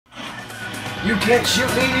You can't shoot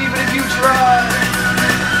me even if you try.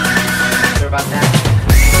 Sorry about that.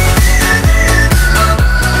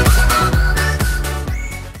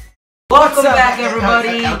 Welcome back,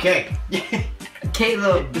 everybody. Okay.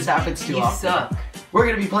 Caleb, This happens too you often. suck. We're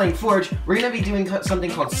gonna be playing Forge. We're gonna be doing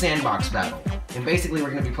something called Sandbox Battle, and basically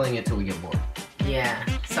we're gonna be playing it till we get bored. Yeah,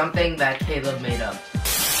 something that Caleb made up.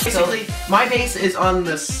 Basically, my base is on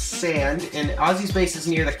the sand, and Ozzy's base is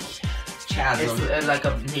near the chasm. It's like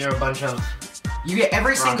near a bunch of. You get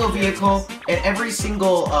every single rockets. vehicle and every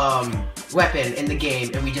single weapon in the game,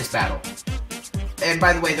 and we just battle. And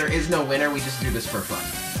by the way, there is no winner. We just do this for fun.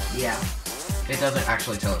 Yeah. It doesn't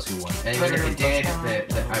actually tell us who won. And even if it did,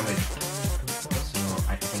 that I would. So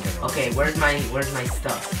I think I know. Okay, where's my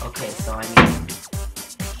stuff? Okay, so I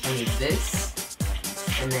need this,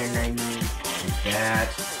 and then I need that,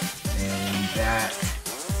 and that,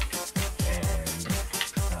 and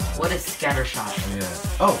what is scatter shot? yeah.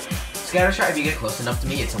 Oh, scatter shot. If you get close enough to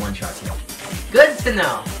me, it's a one-shot kill. Good to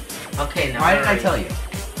know. Okay, now Why did I tell you?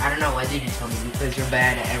 I don't know. Why did you tell me? Because you're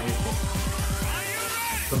bad at everything.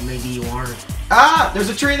 But maybe you aren't. Ah! There's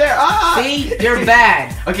a tree there! Ah! See? You're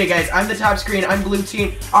bad! Okay, guys, I'm the top screen. I'm blue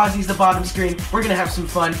team. Ozzy's the bottom screen. We're gonna have some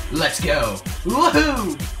fun. Let's go!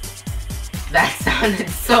 Woohoo! That sounded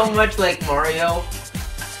so much like Mario.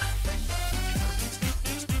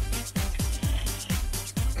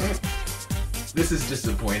 This is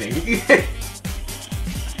disappointing.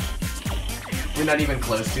 We're not even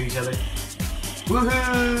close to each other.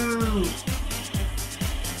 Woohoo!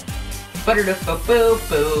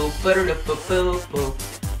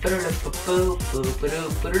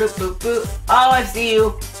 Oh, I see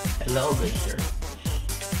you. Hello, Victor.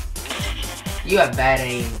 You have bad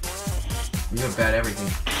aim. You have bad everything.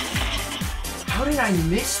 How did I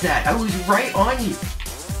miss that? I was right on you.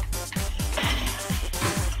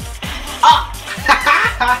 Ah!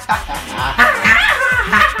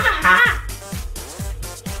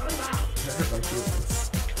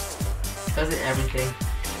 Doesn't everything?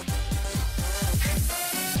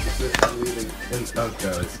 Oh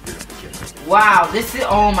god. Wow, this is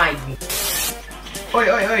oh my. Oi,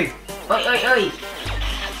 oi, oi! Oi, oi, oi!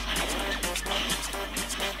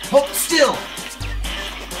 Hold still!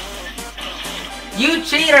 You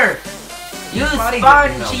cheater! You Body spawn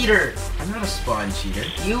didn't melt. cheater! I'm not a spawn cheater.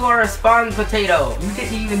 You are a spawn potato. You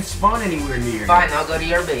didn't even spawn anywhere near. Fine, I'll go to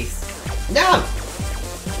your base. No!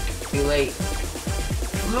 Too late.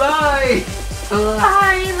 Lie!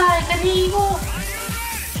 Fly like an eagle.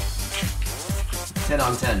 10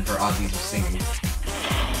 on 10 for Ozzy's singing.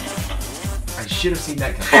 I should have seen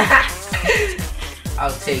that coming.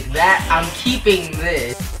 I'll take that. I'm keeping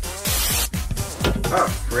this. Oh,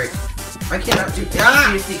 great. I cannot do. Ah!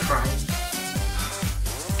 Seriously crying.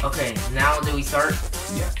 Okay, now do we start?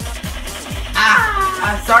 Yeah.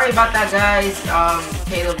 Ah! Sorry about that, guys.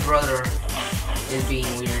 Caleb's brother is being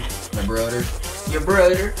weird. My brother. Your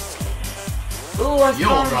brother. Ooh, I You'll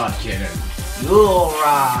saw rod cannon. You'll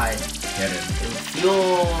ride. Cannon.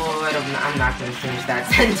 I'm not gonna finish that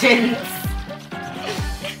sentence.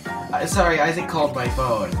 Sorry, Isaac called my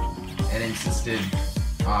phone and insisted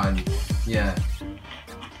on, yeah.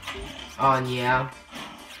 On yeah.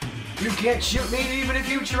 You can't shoot me even if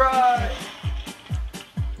you try.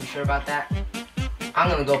 You sure about that? I'm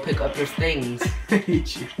gonna go pick up your things. I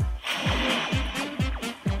hate you.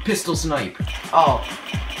 Pistol snipe. Oh.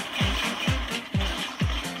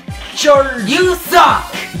 Charge! You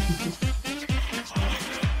suck!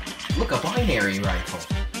 Look, a binary rifle.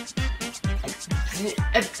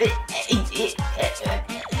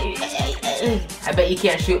 I bet you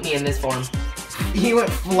can't shoot me in this form. He went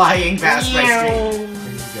flying past my screen.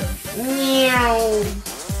 Meow.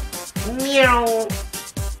 Meow.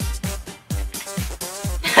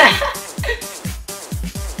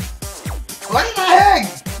 What the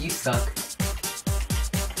heck? You suck.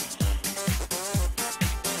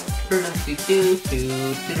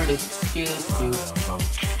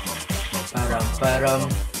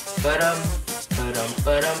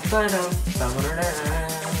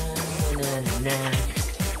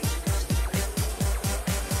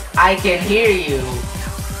 I can hear you.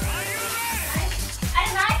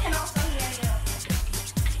 And I can also hear you.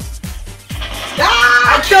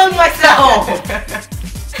 I killed myself!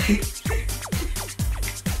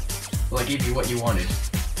 Well, I gave you what you wanted.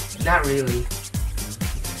 Not really.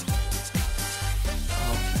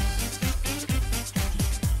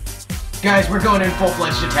 Guys, we're going in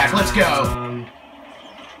full-fledged attack. Let's go.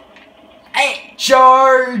 Hey!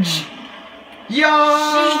 Charge!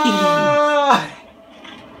 Yeah!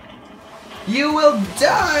 You will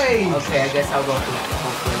die! Okay, I guess I'll go for full.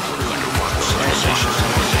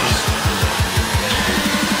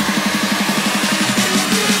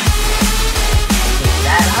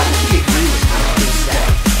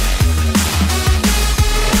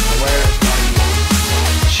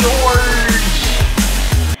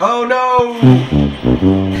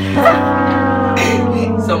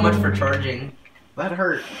 So much for charging. That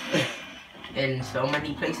hurt. In so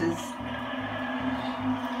many places.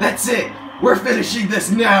 That's it! We're finishing this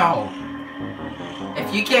now!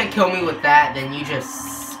 If you can't kill me with that, then you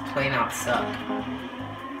just plain out suck.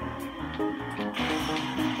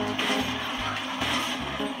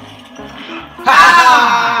 Ha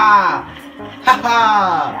ha! Ha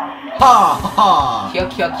ha! Ha ha! Kill,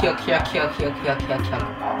 kill, kill, kill, kill, kill, kill, kill, kill.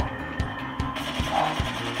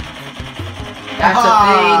 That's a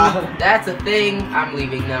thing. That's a thing. I'm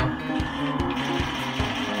leaving now.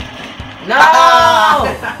 No!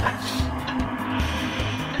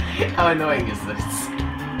 How annoying is this?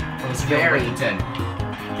 It's very. 10.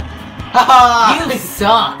 Ha ha! You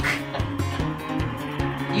suck.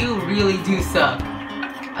 You really do suck.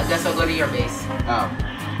 I guess I'll go to your base. Oh.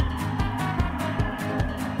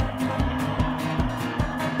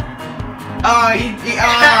 Oh,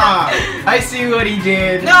 I see what he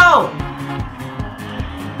did. No!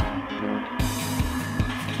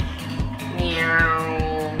 Meow.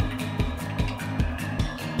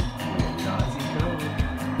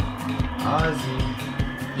 Ozzy.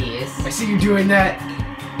 Yes. I see you doing that.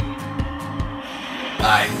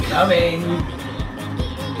 I'm coming.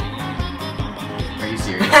 Are you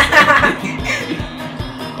serious?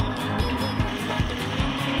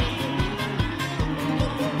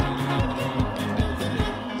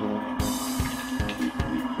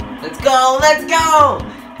 Let's go! Let's go!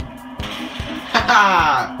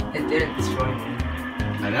 Haha! It didn't destroy me.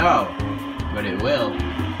 I know, but it will.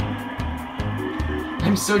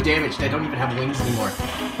 I'm so damaged I don't even have wings anymore.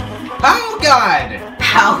 Oh god!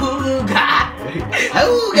 Oh god!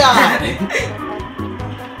 Oh god!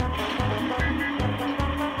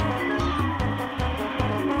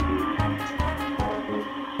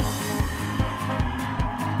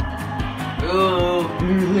 Ooh!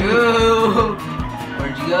 Ooh!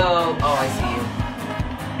 Where'd you go? Oh, I see you.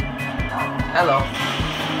 Hello.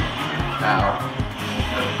 Ow.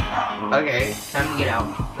 Okay. Time to get out.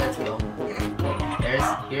 Let's go.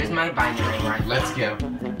 Here's my binary right. Let's go.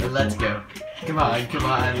 Let's go. Come on, come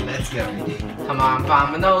on, let's go. Come on,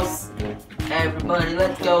 vamonos. Everybody,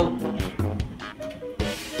 let's go.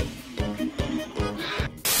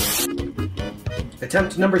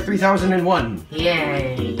 Attempt number 3001.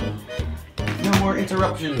 Yay. No more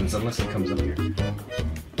interruptions unless it comes up here.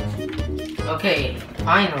 Okay,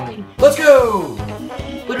 finally. Let's go!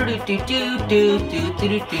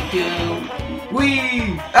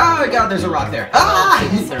 Wee! Oh god, there's a rock there. Ah!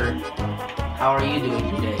 Okay, sir. How are you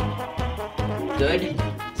doing today? Good?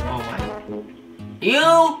 Oh my.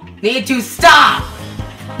 You need to stop!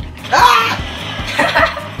 Ah!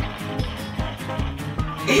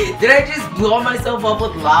 Did I just blow myself up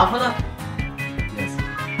with lava? Yes.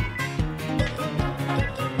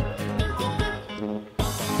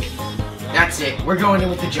 That's it. We're going in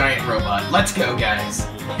with the giant robot. Let's go, guys.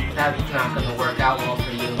 That's not gonna work out well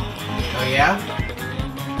for you. Oh yeah?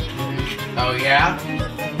 Oh yeah?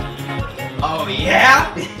 Oh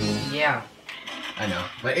yeah? Yeah. I know,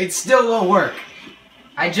 but it still won't work.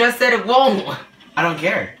 I just said it won't! I don't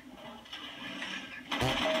care.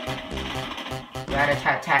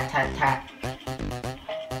 Rat-a-tat-tat-tat-tat.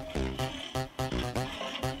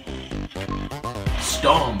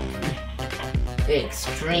 Stomp.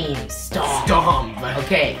 Extreme stomp. Stomp.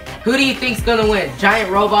 Okay, who do you think's gonna win?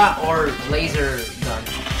 Giant robot or laser gun?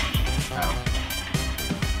 Oh.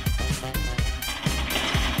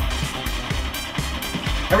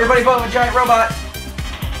 Everybody vote for giant robot.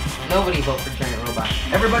 Nobody vote for giant robot.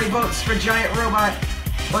 Everybody votes for giant robot.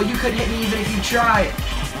 Well, you couldn't hit me even if you tried.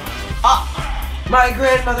 Ah! My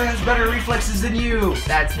grandmother has better reflexes than you.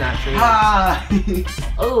 That's not true. Ah!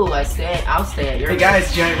 Oh, I'll stay at your Hey base.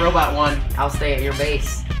 guys, giant robot won. I'll stay at your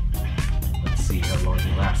base. Let's see how long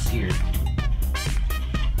he lasts here.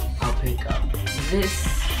 I'll pick up this,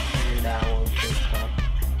 and I will pick up.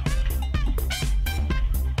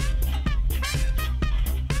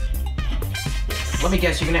 Let me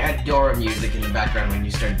guess, you're gonna add Dora music in the background when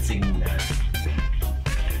you started singing that.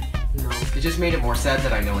 No. It just made it more sad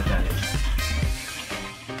that I know what that is.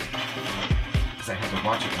 Because I had to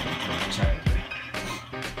watch it when I was a child.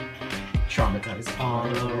 Traumatized. All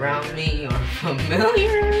around me are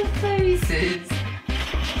familiar faces.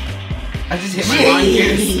 I just hit my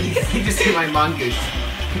mongoose. I just hit my mongoose.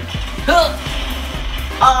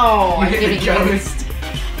 Oh, You I hit the didn't get it. ghost.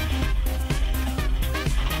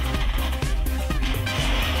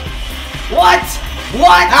 What?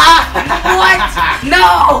 What? What?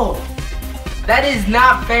 No! That is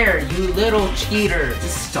not fair, you little cheater.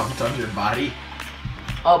 Just stomped on your body.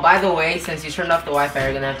 Oh, by the way, since you turned off the Wi-Fi,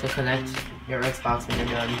 you're gonna have to connect Your Xbox when you're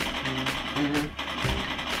done.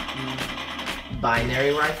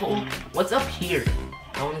 Binary rifle? What's up here?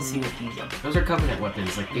 I want to see what these are. Those are Covenant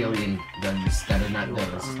weapons, like alien guns that are not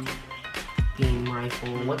those. Beam rifle.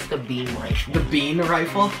 What's the beam rifle? The bean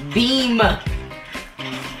rifle? Beam!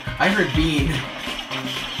 I heard bean.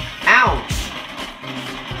 Ouch!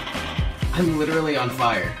 I'm literally on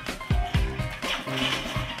fire.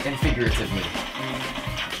 And figuratively.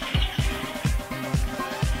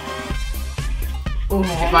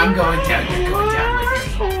 If I'm going down, you're going down with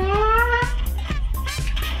me.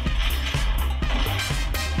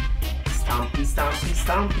 Stompy, stompy,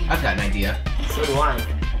 stompy. I've got an idea. So do I.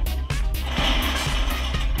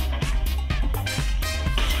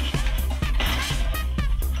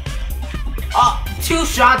 Oh, 2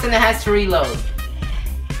 shots and it has to reload.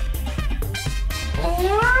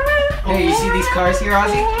 Hey, you see these cars here,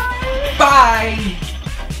 Ozzy? Bye!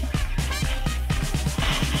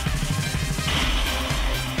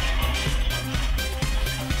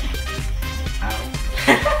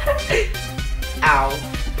 Ow.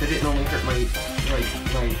 That didn't only hurt my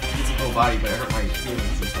physical body, but it hurt my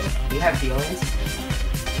feelings as well. You have feelings?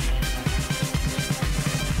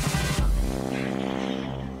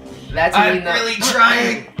 That's I'm really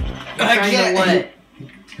trying! You're trying to what?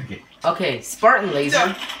 Okay. Okay, Spartan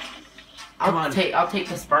laser. Come on. I'll take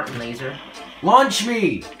the Spartan laser. Launch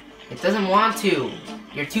me! It doesn't want to.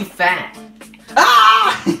 You're too fat.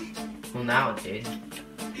 Ah! Well, now it did.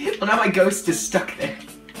 Well, now my ghost is stuck there.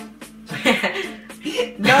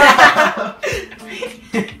 No!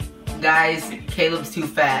 Guys, Caleb's too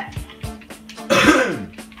fat.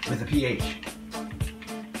 With a PH.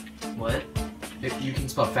 What? If you can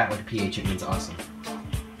spell fat with a PH, it means awesome.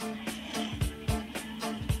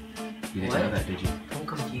 You didn't know that, did you? I'm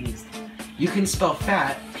confused. You can spell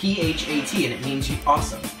fat, P-H-A-T, and it means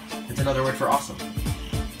awesome. It's another word for awesome.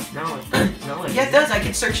 No, no it Yeah, it isn't. does. I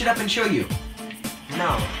can search it up and show you.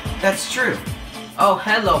 No. That's true. Oh,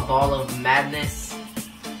 hello, ball of madness.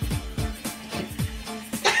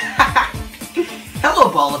 Hello,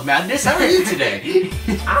 ball of madness. How are you today?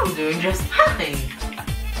 I'm doing just fine.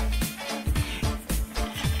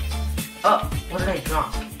 Oh, what did I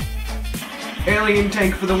drop? Alien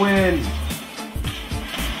tank for the win.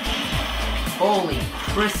 Holy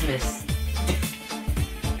Christmas.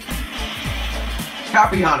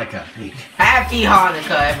 Happy Hanukkah. Happy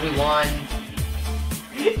Hanukkah, everyone.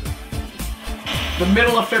 The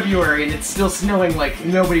middle of February and it's still snowing like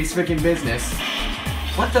nobody's freaking business.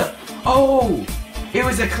 What the? Oh! It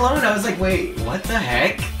was a clone. I was like, wait, what the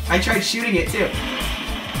heck? I tried shooting it too.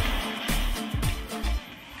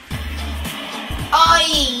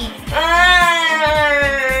 Oi!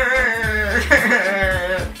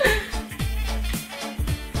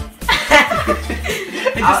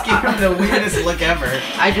 I just gave him the weirdest look ever.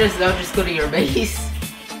 I'll just go to your base.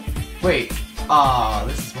 Wait. Aw,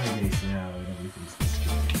 this is my base now. And everything's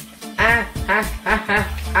destroyed.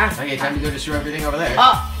 Okay, time to go destroy everything over there.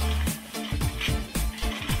 Oh!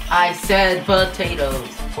 I said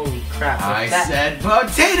potatoes. Holy crap. I said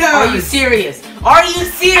potatoes! Are you serious? Are you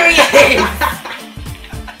serious?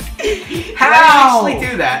 How? Did I actually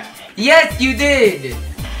do that? Yes, you did.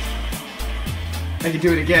 I can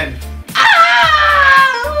do it again.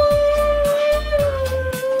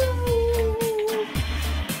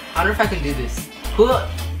 I wonder if I can do this. Cool.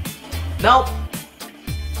 Nope.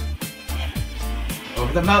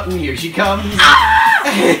 Over the mountain, here she comes.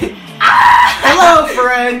 Hello,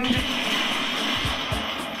 friend.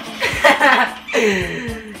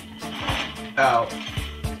 Oh.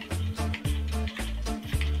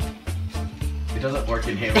 It doesn't work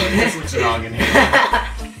in Halo. This looks wrong in Halo.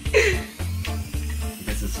 I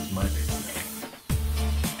guess this is my base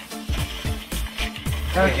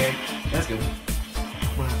now. Okay, that's good.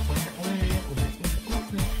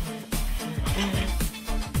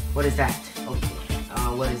 What is that? Okay.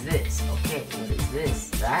 What is this? Okay. What is this?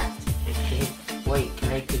 That? Okay. Wait,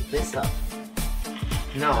 can I pick this up?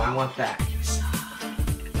 No, I want that.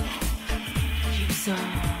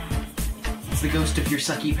 It's the ghost of your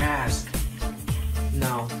sucky past.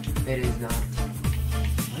 No, it is not.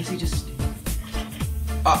 Why is he just...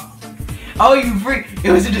 Oh. Oh, you freak!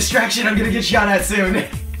 It was a distraction. I'm gonna get shot at soon.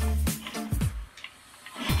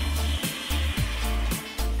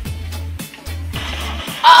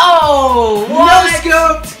 Oh! What? No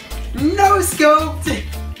scoped! No scoped!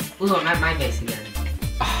 Ooh, I'm at my base again.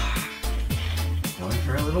 Going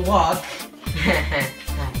for a little walk. Okay,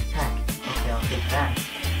 I'll take that.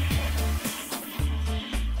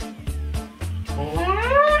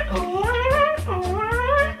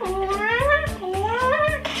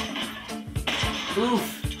 Oof.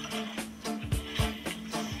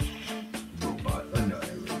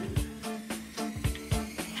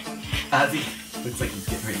 Ozzy looks like he's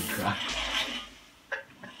getting ready to cry.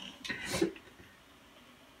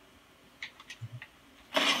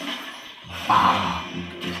 Ah.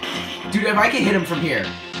 Dude, if I can hit him from here.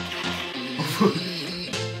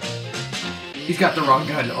 He's got the wrong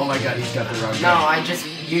gun. Oh my god, he's got the wrong gun. No,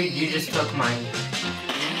 you just took mine.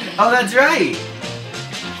 Oh, that's right.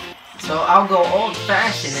 So I'll go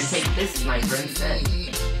old-fashioned and take this sniper instead.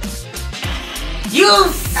 You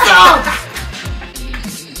suck!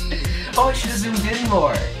 Oh, I should have zoomed in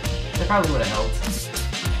more. That probably would have helped.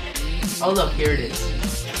 Oh look, here it is.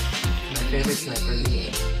 My favorite sniper in the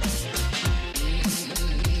game.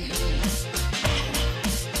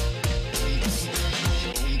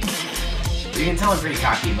 You can tell I'm pretty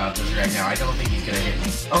cocky about this right now. I don't think he's gonna hit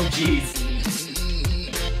me. Oh, jeez.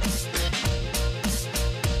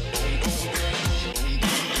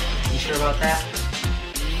 You sure about that?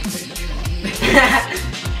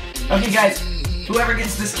 Okay, guys. Whoever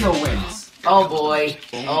gets this kill wins. Oh boy.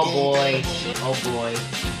 Oh boy. Oh boy.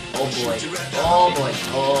 Oh boy. Oh boy.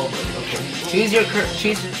 Oh boy. Okay. Choose your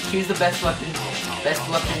choose the best weapon. Best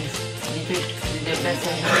weapons. The best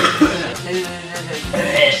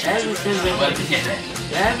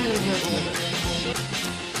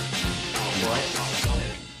What?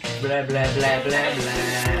 Blah blah blah blah blah.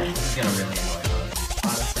 This is gonna really annoy us.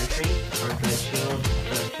 Auto sentry or good shield,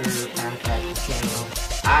 filter, contact, channel.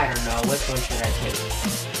 I don't know. Which one should I take?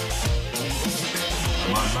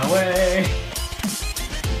 I'm on my way.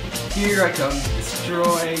 Here I come to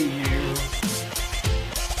destroy you.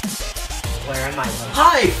 Where am I?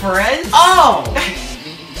 Hi, friend. Oh!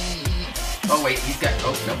 Oh wait, he's got.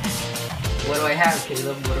 Oh no. What do I have,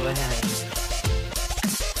 Caleb? What do I have?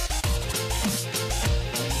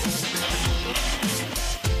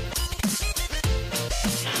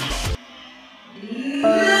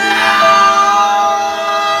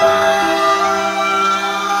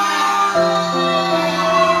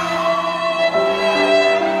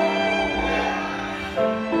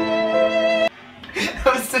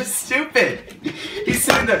 That was so stupid. He's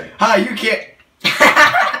sitting there. Hi, you can't.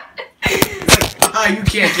 Hi, you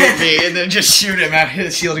can't get me, and then just shoot him.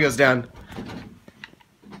 His shield goes down.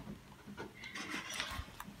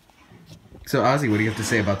 So, Ozzy, what do you have to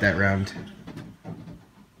say about that round?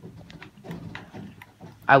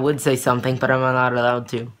 I would say something, but I'm not allowed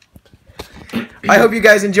to. I hope you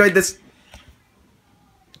guys enjoyed this.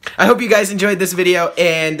 I hope you guys enjoyed this video,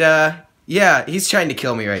 and yeah, he's trying to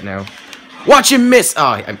kill me right now. Watch him miss. Oh,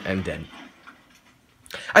 I'm dead.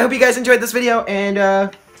 I hope you guys enjoyed this video,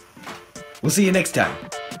 and we'll see you next time.